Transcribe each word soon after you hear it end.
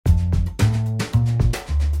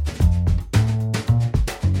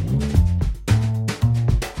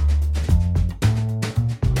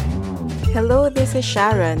This is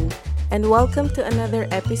Sharon, and welcome to another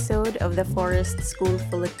episode of the Forest School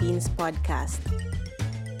Philippines podcast.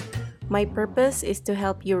 My purpose is to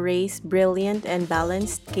help you raise brilliant and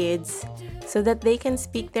balanced kids so that they can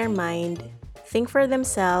speak their mind, think for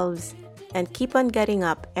themselves, and keep on getting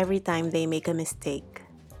up every time they make a mistake.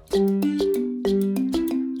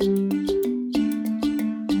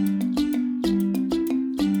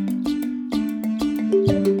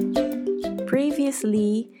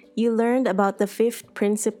 Previously, you learned about the fifth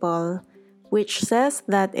principle, which says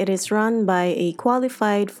that it is run by a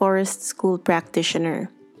qualified forest school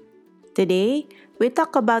practitioner. Today, we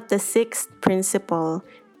talk about the sixth principle,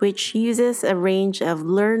 which uses a range of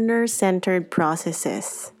learner-centered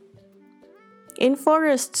processes. In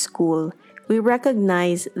forest school, we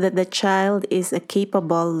recognize that the child is a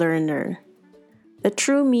capable learner. The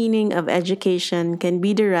true meaning of education can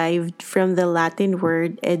be derived from the Latin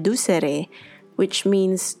word educere, which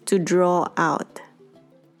means to draw out.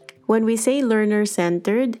 When we say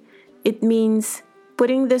learner-centered, it means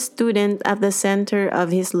putting the student at the center of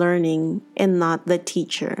his learning and not the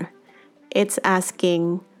teacher. It's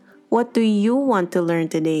asking, what do you want to learn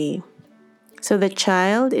today? So the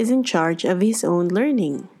child is in charge of his own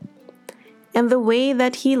learning. And the way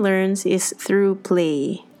that he learns is through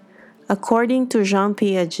play. According to Jean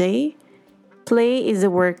Piaget, play is the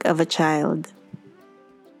work of a child.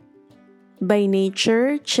 By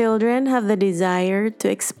nature, children have the desire to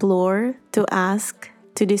explore, to ask,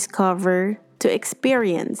 to discover, to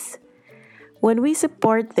experience. When we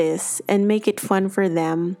support this and make it fun for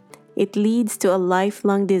them, it leads to a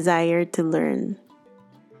lifelong desire to learn.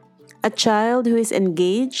 A child who is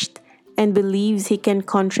engaged and believes he can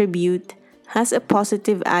contribute has a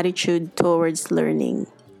positive attitude towards learning.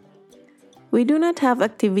 We do not have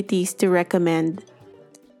activities to recommend,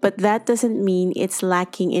 but that doesn't mean it's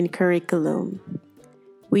lacking in curriculum.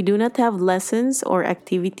 We do not have lessons or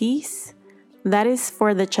activities. That is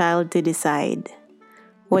for the child to decide.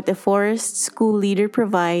 What a forest school leader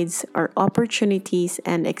provides are opportunities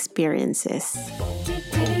and experiences.